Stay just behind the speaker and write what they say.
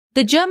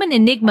The German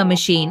Enigma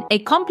machine, a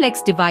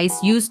complex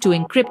device used to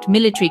encrypt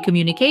military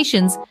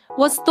communications,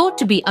 was thought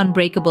to be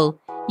unbreakable.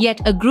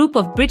 Yet a group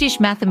of British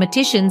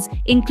mathematicians,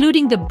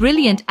 including the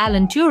brilliant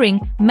Alan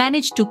Turing,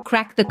 managed to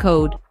crack the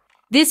code.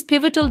 This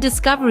pivotal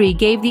discovery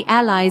gave the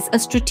Allies a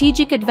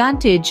strategic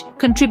advantage,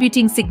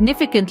 contributing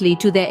significantly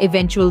to their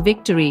eventual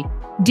victory.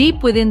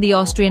 Deep within the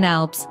Austrian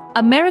Alps,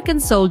 American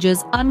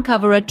soldiers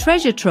uncover a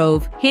treasure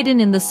trove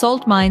hidden in the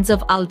salt mines of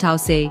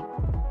Altaussee.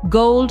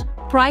 Gold,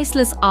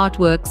 priceless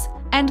artworks,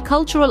 and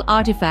cultural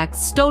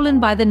artifacts stolen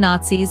by the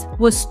Nazis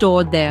were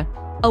stored there,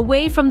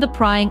 away from the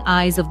prying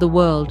eyes of the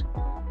world.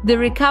 The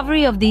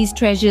recovery of these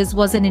treasures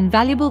was an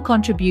invaluable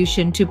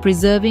contribution to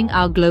preserving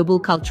our global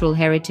cultural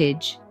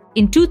heritage.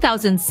 In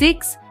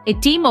 2006, a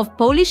team of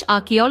Polish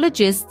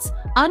archaeologists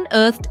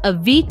unearthed a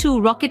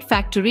V2 rocket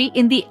factory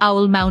in the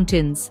Owl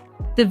Mountains.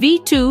 The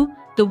V2,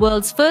 the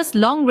world's first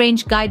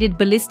long-range guided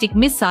ballistic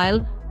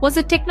missile, was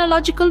a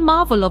technological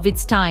marvel of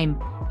its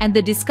time, and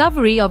the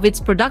discovery of its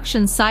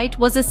production site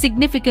was a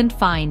significant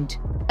find.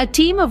 A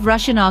team of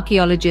Russian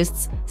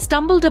archaeologists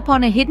stumbled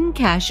upon a hidden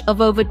cache of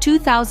over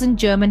 2,000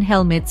 German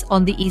helmets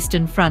on the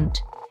Eastern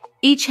Front.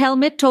 Each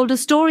helmet told a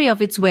story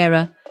of its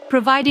wearer,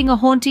 providing a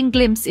haunting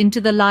glimpse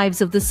into the lives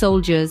of the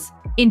soldiers.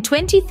 In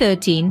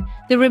 2013,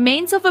 the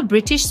remains of a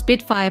British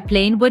Spitfire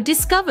plane were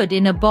discovered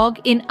in a bog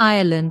in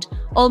Ireland,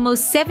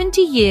 almost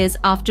 70 years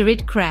after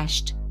it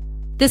crashed.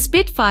 The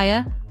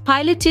Spitfire,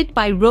 piloted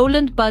by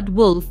Roland Bud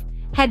Wolfe,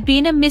 had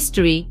been a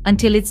mystery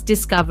until its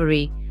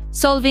discovery,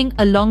 solving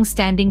a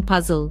long-standing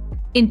puzzle.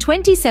 In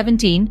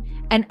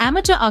 2017, an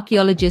amateur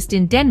archaeologist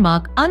in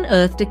Denmark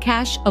unearthed a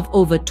cache of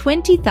over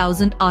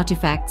 20,000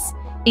 artifacts,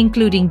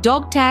 including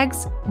dog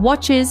tags,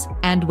 watches,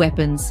 and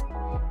weapons.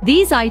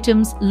 These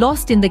items,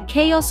 lost in the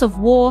chaos of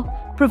war,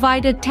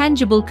 provide a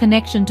tangible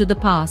connection to the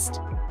past.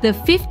 The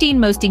 15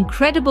 most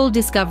incredible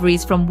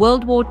discoveries from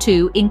World War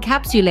II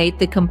encapsulate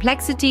the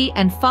complexity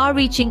and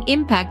far-reaching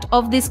impact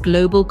of this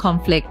global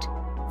conflict.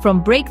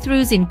 From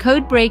breakthroughs in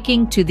code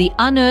breaking to the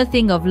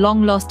unearthing of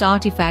long-lost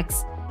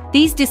artifacts,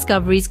 these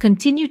discoveries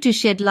continue to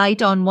shed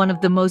light on one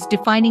of the most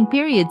defining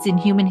periods in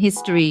human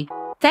history.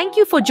 Thank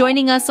you for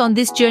joining us on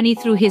this journey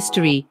through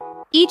history.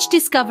 Each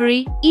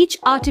discovery, each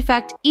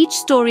artifact, each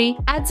story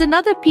adds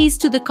another piece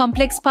to the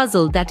complex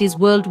puzzle that is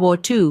World War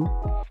II.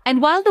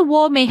 And while the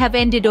war may have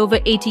ended over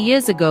 80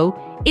 years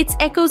ago, its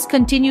echoes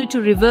continue to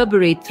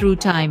reverberate through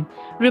time,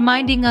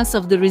 reminding us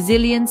of the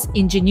resilience,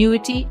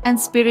 ingenuity, and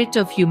spirit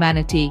of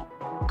humanity.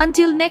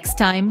 Until next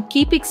time,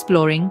 keep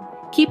exploring,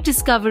 keep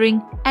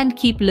discovering, and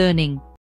keep learning.